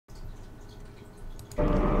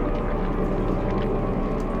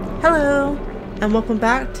Hello, and welcome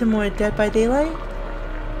back to more Dead by Daylight.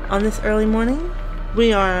 On this early morning,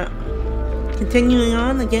 we are continuing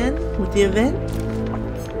on again with the event.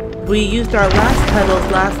 We used our last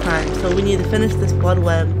petals last time, so we need to finish this blood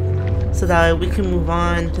web so that we can move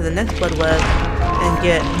on to the next blood web and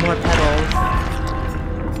get more petals.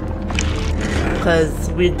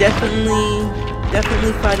 Because we're definitely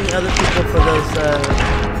fighting other people for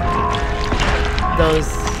those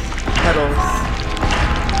petals.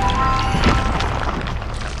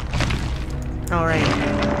 Alright,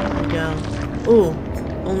 here we go. Ooh,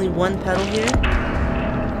 only one petal here?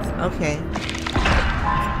 Okay.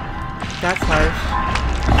 That's harsh.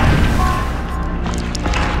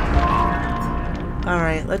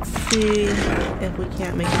 Alright, let's see if we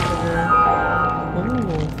can't make it to the...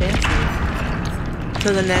 Ooh, fancy.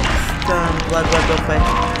 To the next blood web real quick.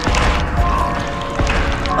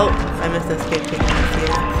 Oh, I missed the escape ticket. I see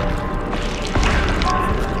it.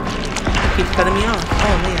 It keeps cutting me off.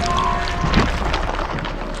 Oh, man.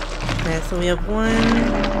 Okay, so we have one.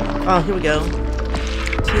 Oh, here we go.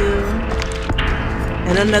 Two.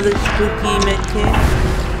 And another spooky medkit.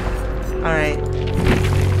 Alright.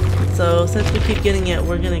 So, since we keep getting it,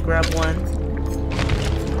 we're gonna grab one.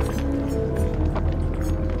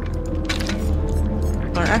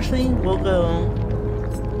 Or actually, we'll go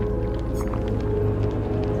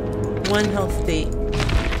one health state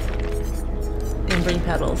and bring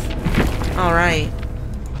petals. Alright.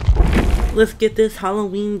 Let's get this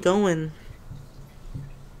Halloween going.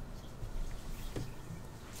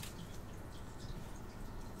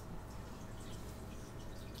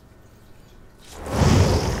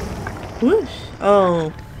 Whoosh!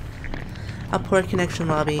 Oh. A poor connection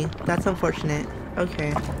lobby. That's unfortunate.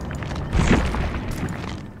 Okay.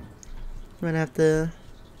 We're gonna have to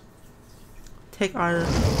take our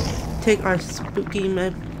spooky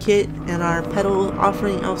med kit and our petal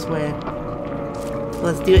offering elsewhere.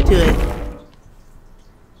 Let's do it to it.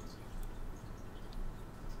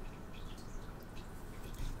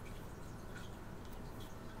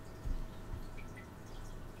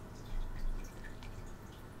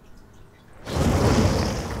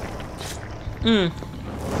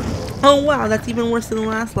 Oh wow, that's even worse than the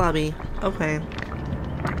last lobby. Okay.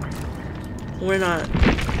 We're not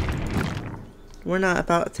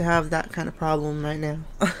about to have that kind of problem right now.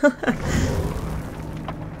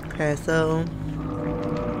 Okay, so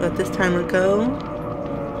let this timer go.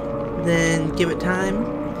 Then give it time.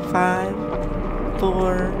 5,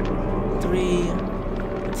 4, 3,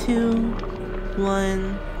 2,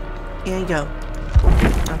 1, and go.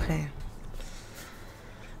 Okay.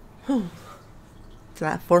 Whew.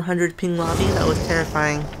 That 400 ping lobby, that was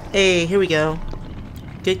terrifying. Hey, here we go.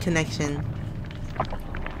 Good connection.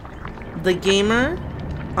 The Gamer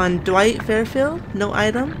on Dwight Fairfield, no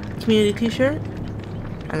item, community t-shirt.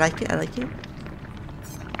 I like it, I like it.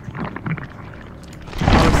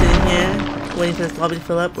 While we're sitting here, waiting for this lobby to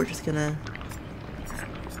fill up, we're just gonna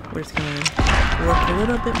work a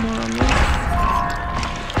little bit more on this.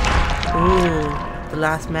 Ooh, the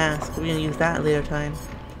last mask. We're gonna use that later time.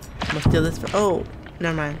 I'm gonna steal this for, oh.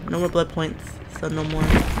 Never mind. No more blood points. So no more.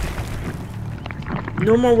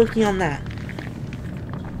 No more working on that.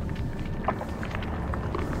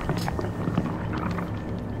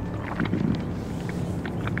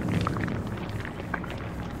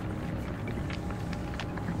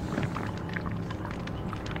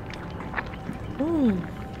 Ooh.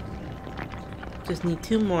 Just need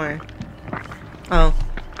 2 more. Oh.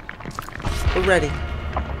 We're ready.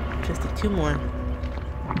 Just need 2 more.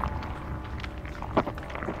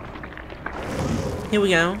 Here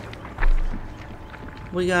we go.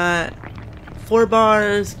 We got 4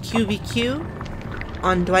 bars QVQ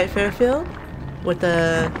on Dwight Fairfield with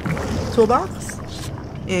a toolbox.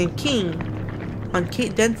 And King on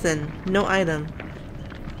Kate Denson, no item.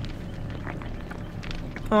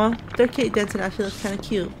 Oh, their Kate Denson actually looks kind of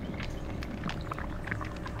cute.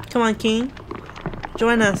 Come on, King.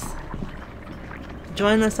 Join us.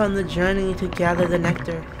 Join us on the journey to gather the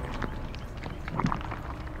nectar.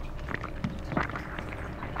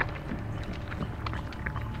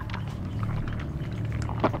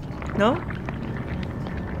 No?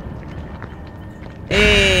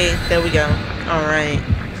 Hey, there we go. Alright.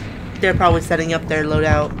 They're probably setting up their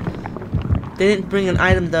loadout. They didn't bring an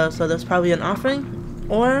item though, so that's probably an offering.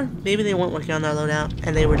 Or maybe they weren't working on their loadout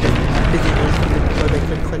and they were just busy doing something before they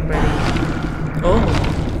could click ready. Oh,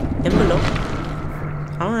 envelope.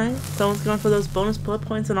 Alright, someone's going for those bonus bullet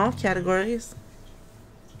points in all categories.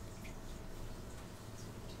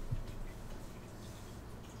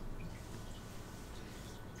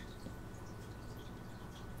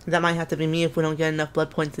 That might have to be me if we don't get enough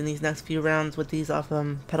blood points in these next few rounds with these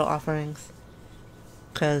petal offerings.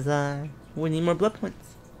 Because we need more blood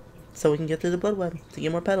points. So we can get through the blood web to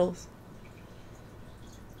get more petals.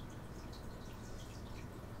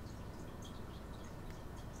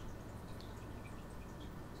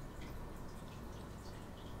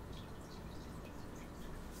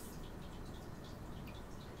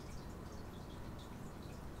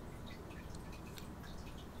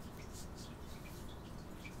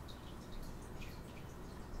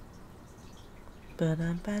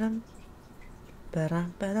 Ba-dum, ba-dum.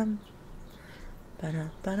 Ba-dum, ba-dum.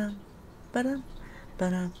 Ba-dum, ba-dum. Ba-dum.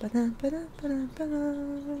 Ba-dum, ba-dum, ba-dum, ba-dum,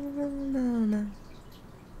 ba-dum.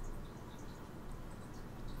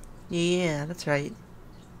 Yeah, that's right.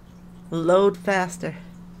 Load faster.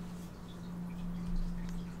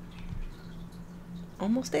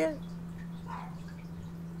 Almost there.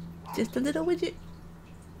 Just a little widget.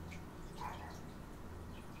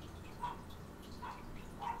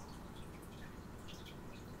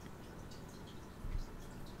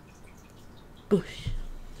 Bush.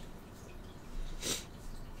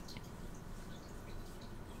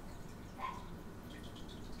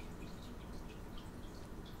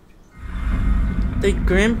 The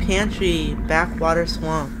Grim Pantry Backwater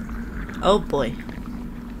Swamp. Oh boy.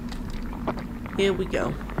 Here we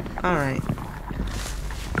go. Alright.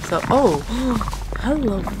 So, oh.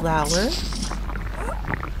 Hello, flower.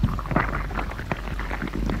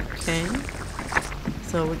 Okay.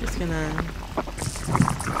 So we're just gonna...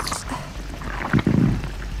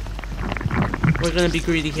 We're gonna be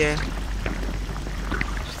greedy here.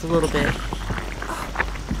 Just a little bit.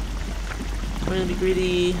 We're gonna be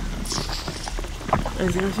greedy.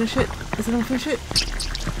 Is it gonna finish it? Is it gonna finish it?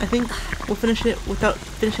 I think we'll finish it without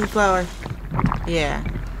finishing the flower. Yeah.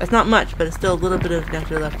 That's not much, but it's still a little bit of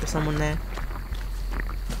nectar left for someone there.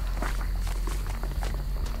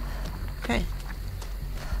 Okay.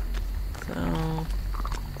 So,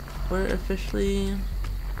 we're officially...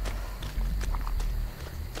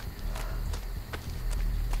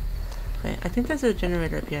 Okay, I think there's a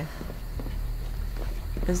generator up here.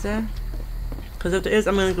 Is there? Because if there is,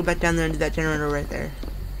 I'm going to go back down there and do that generator right there.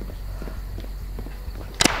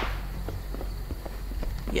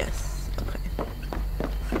 Yes. Okay.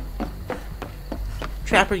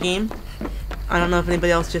 Trapper game. I don't know if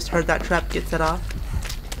anybody else just heard that trap get set off.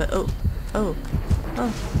 But, oh. Oh. Oh.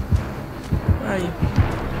 Where are you?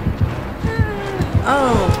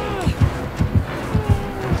 Oh.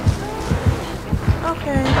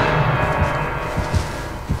 Okay.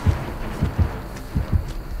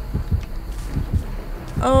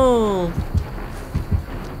 Oh.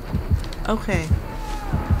 Okay.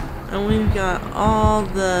 And we've got all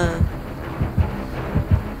the...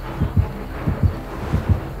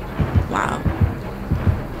 Wow.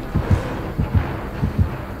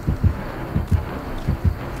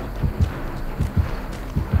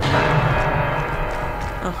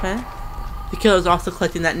 Okay. The killer's also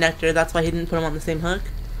collecting that nectar. That's why he didn't put him on the same hook.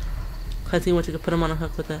 Because he wanted to put him on a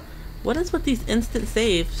hook with a... What is with these instant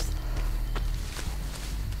saves?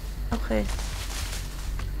 Okay.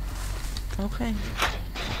 Okay.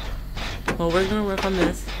 Well, we're gonna work on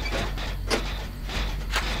this.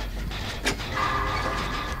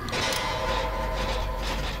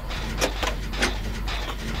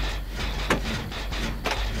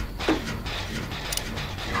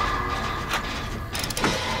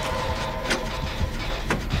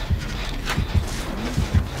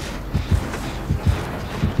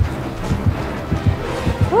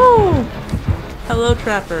 Woo! Hello,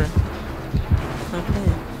 Trapper.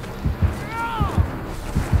 Okay.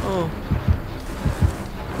 Oh.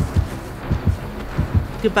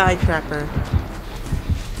 Goodbye, Trapper.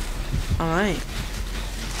 Alright.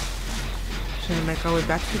 Should I make our way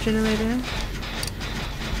back to the generator?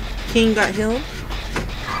 King got healed.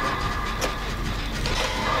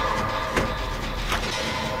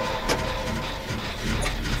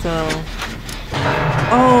 So...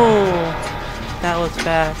 Oh! That was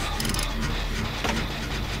fast.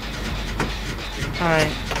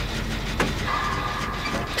 Alright.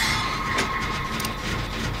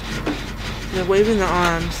 They're waving their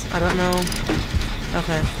arms. I don't know.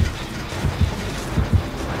 Okay.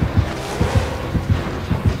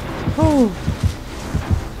 Oh.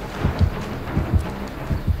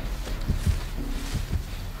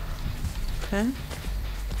 Okay.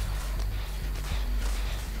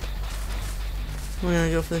 We're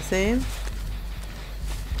gonna go for the save.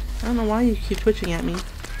 I don't know why you keep twitching at me.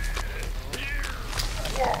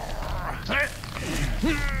 Okay.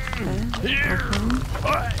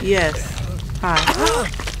 Yes. Hi.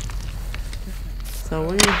 So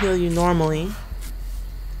we're gonna heal you normally.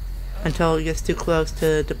 until it gets too close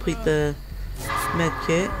to deplete the med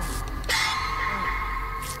kit.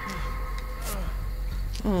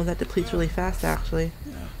 Oh, that depletes really fast, actually.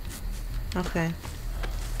 Okay.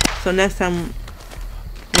 So next time,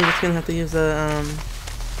 we're just gonna have to use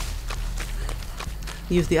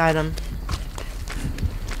the item.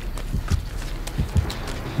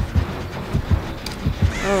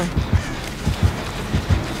 Oh.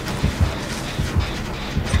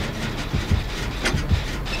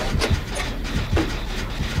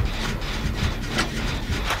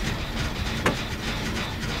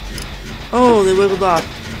 Oh, they wiggled off.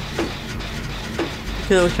 The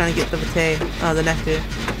killer was trying to get the vitae, the nectar.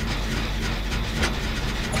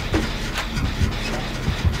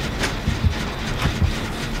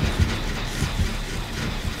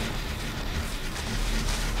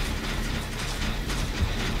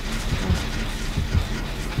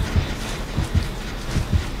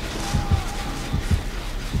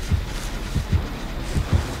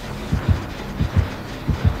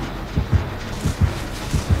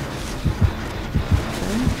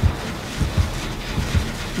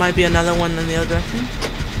 Might be another one in the other direction.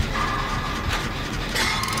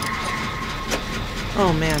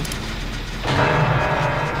 Oh man.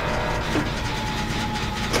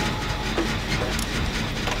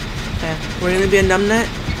 Okay, we're gonna be a numbnut.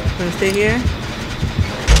 We're gonna stay here.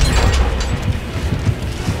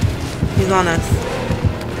 He's on us.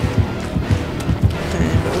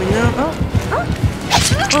 Okay, but we know.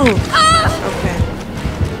 Oh! Okay.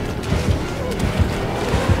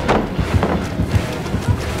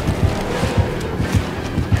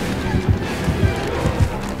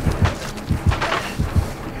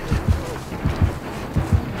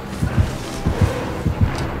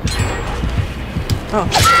 Oh.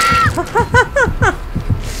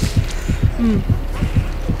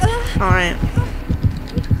 Alright.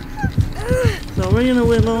 So we're gonna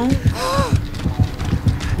wiggle.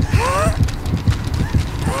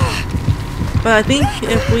 But I think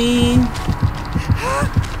if we...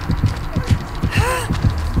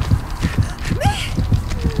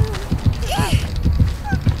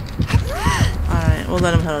 Alright, we'll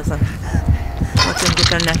let him help us. Let them get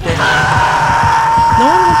their nectar. No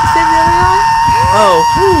one wants to save the other one? Oh,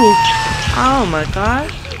 oh my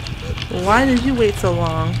gosh. Why did you wait so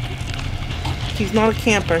long? He's not a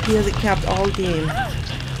camper. He hasn't camped all game.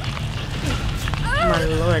 My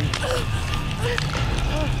lord.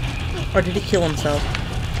 Or did he kill himself?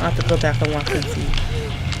 I'll have to go back and watch and see.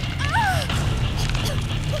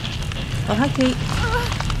 Oh, hi, Kate.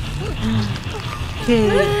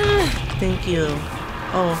 Kate. Thank you.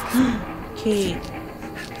 Oh, Kate.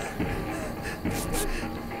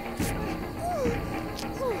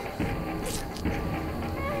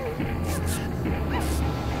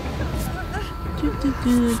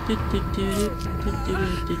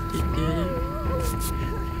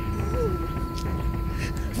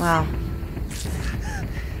 Wow.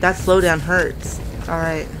 That slowdown hurts.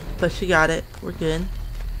 Alright, but she got it. We're good.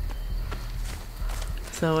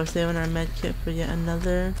 So we're saving our med kit for yet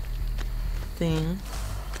another thing.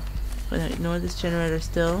 But ignore this generator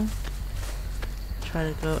still.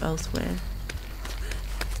 Try to go elsewhere.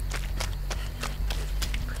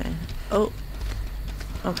 Okay. Oh.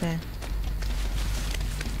 Okay.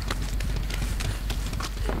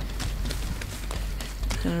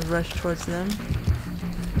 Gonna rush towards them.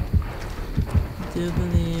 Do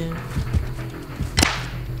believe.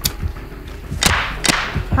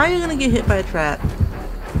 How are you gonna get hit by a trap?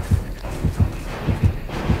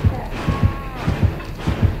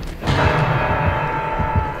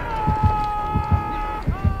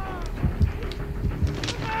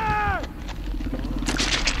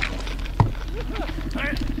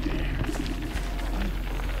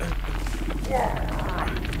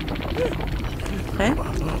 Okay,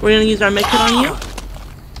 we're gonna use our med kit on you.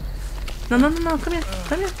 No, no, no, no, come here,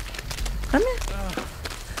 come here, come here,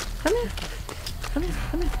 come here, come here,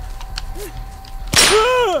 come here.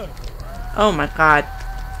 Oh my god.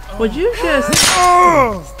 Would you just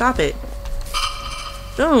stop it?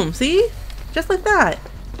 Boom, see? Just like that.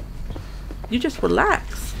 You just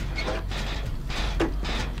relax.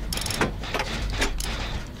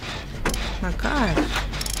 My gosh.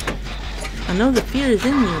 I know the fear is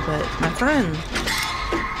in you, but my friend,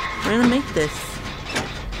 we're gonna make this.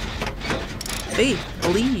 Faith,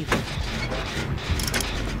 believe.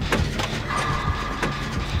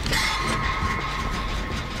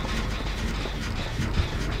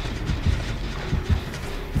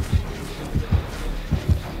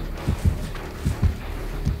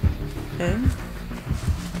 Okay.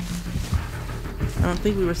 I don't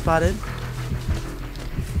think we were spotted.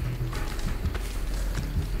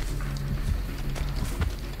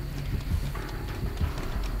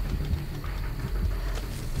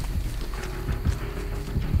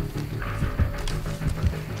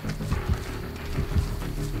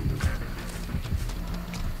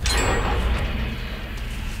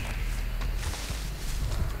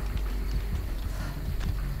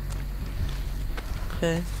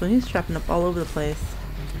 Okay, so he's trapping up all over the place.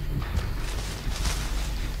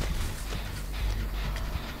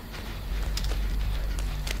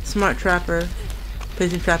 Smart trapper.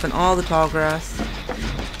 Placing trap in all the tall grass.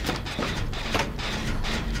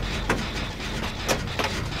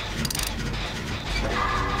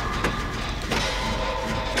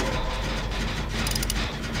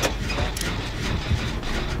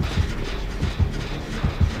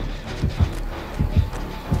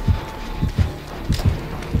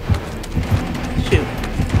 Shoot.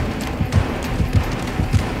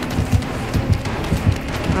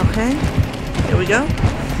 Okay. Here we go.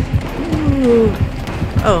 Ooh.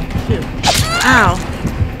 Oh, shoot. Ow!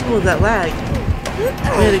 What was that lag?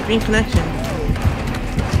 We had a green connection.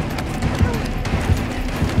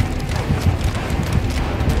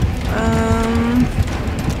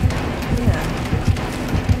 Yeah.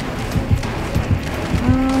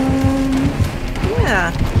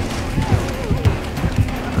 Yeah.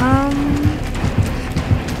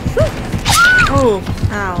 Oh,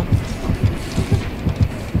 ow.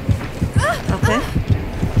 Okay.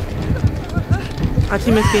 Our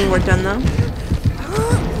team is getting work done though.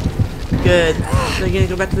 Good. So you're gonna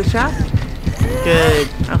go back to the shop? Good.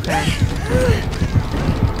 Okay.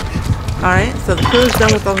 Alright, so the crew is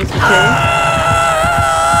done with all his decay.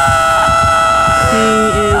 He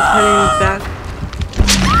is heading back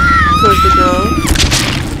towards the grove.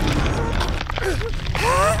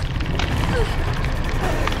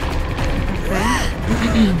 Okay.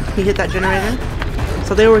 He hit that generator.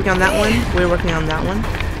 So they were working on that one. We were working on that one.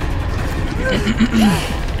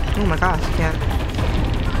 Oh my gosh, I can't.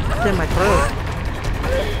 It's in my throat.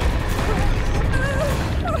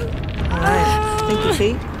 Alright. Thank you,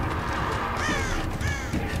 Kate.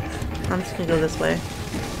 I'm just gonna go this way.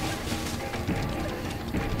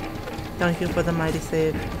 Thank you for the mighty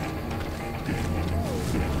save.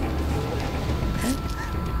 Okay.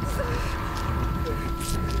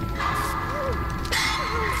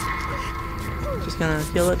 Just gonna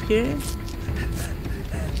heal up here.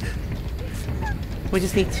 We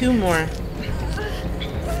just need 2 more.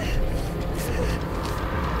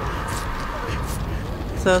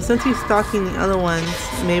 So since he's stalking the other ones,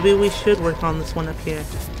 maybe we should work on this one up here.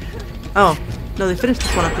 Oh, no, they finished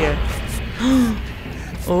this one up here.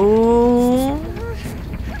 Oh.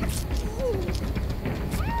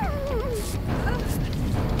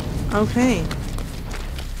 Okay.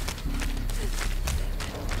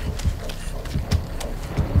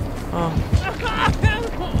 Oh.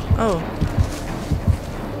 Oh.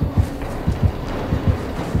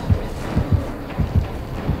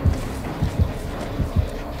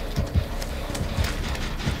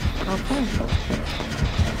 Okay.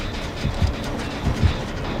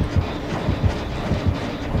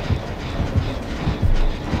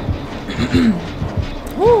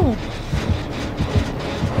 Ooh.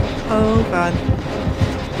 Oh god.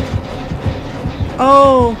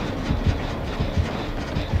 Oh.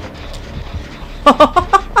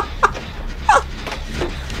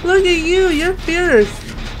 Look at you, you're fierce.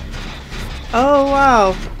 Oh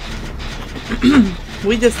wow.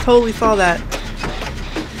 We just totally saw that.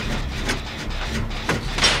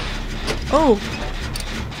 Oh!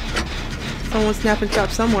 Someone's snapping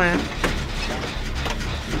trap somewhere.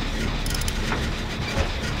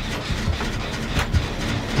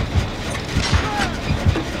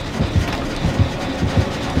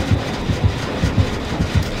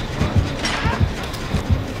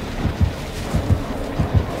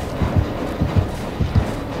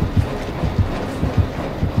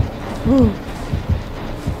 Ooh.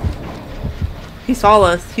 He saw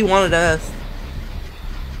us. He wanted us.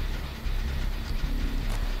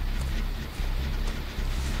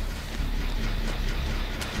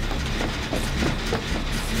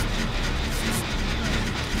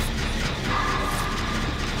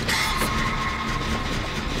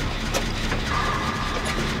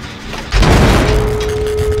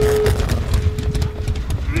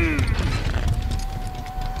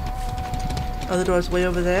 Other door's way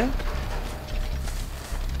over there.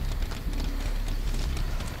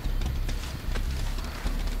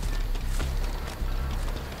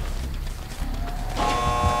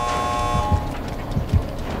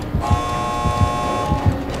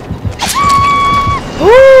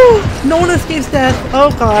 Ooh! No one escapes death. Oh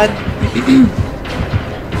god.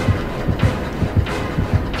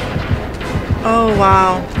 Oh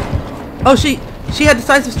wow. Oh, she had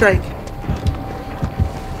decisive strike.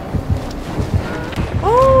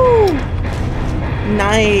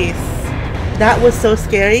 Nice. That was so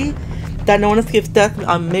scary. That no one escapes death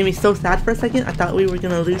made me so sad for a second. I thought we were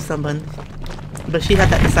gonna lose someone, but she had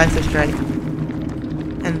that decisive strike,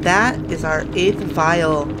 and that is our 8th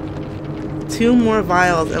vial. 2 more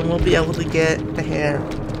vials and we'll be able to get the hair.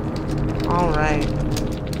 Alright.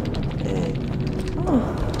 Hey. Oh.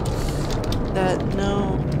 That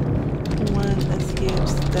no one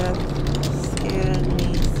escapes death scared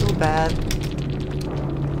me so bad.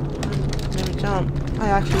 Never jump. I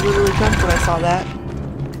actually literally jumped when I saw that.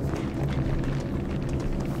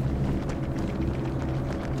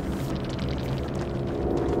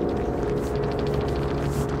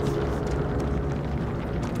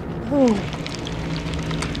 Oh.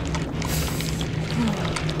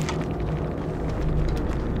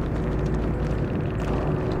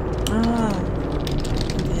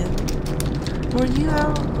 Were you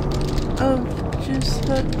out of juice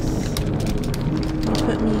hooks? Or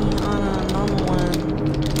put me on a normal one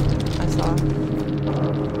I saw.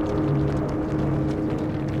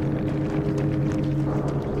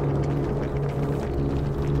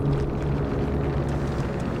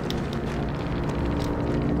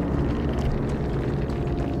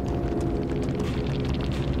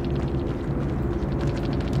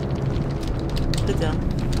 Good job.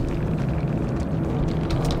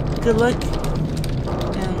 Good luck.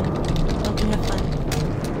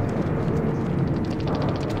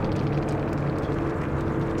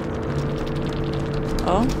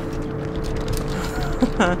 Oh?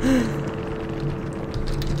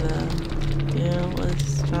 Yeah, was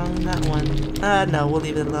strong that one. No, we'll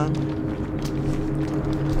leave it alone.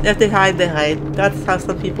 If they hide, they hide. That's how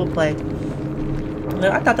some people play.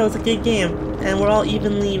 But I thought that was a good game. And we're all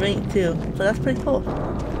evenly ranked too. So that's pretty cool.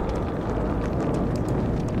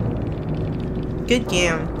 Good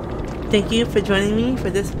game. Thank you for joining me for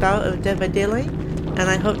this bout of Dead by Daylight. And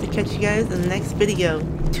I hope to catch you guys in the next video.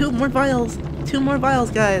 2 more vials! 2 more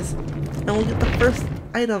vials, guys! And we'll get the first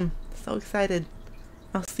item. So excited.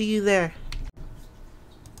 I'll see you there.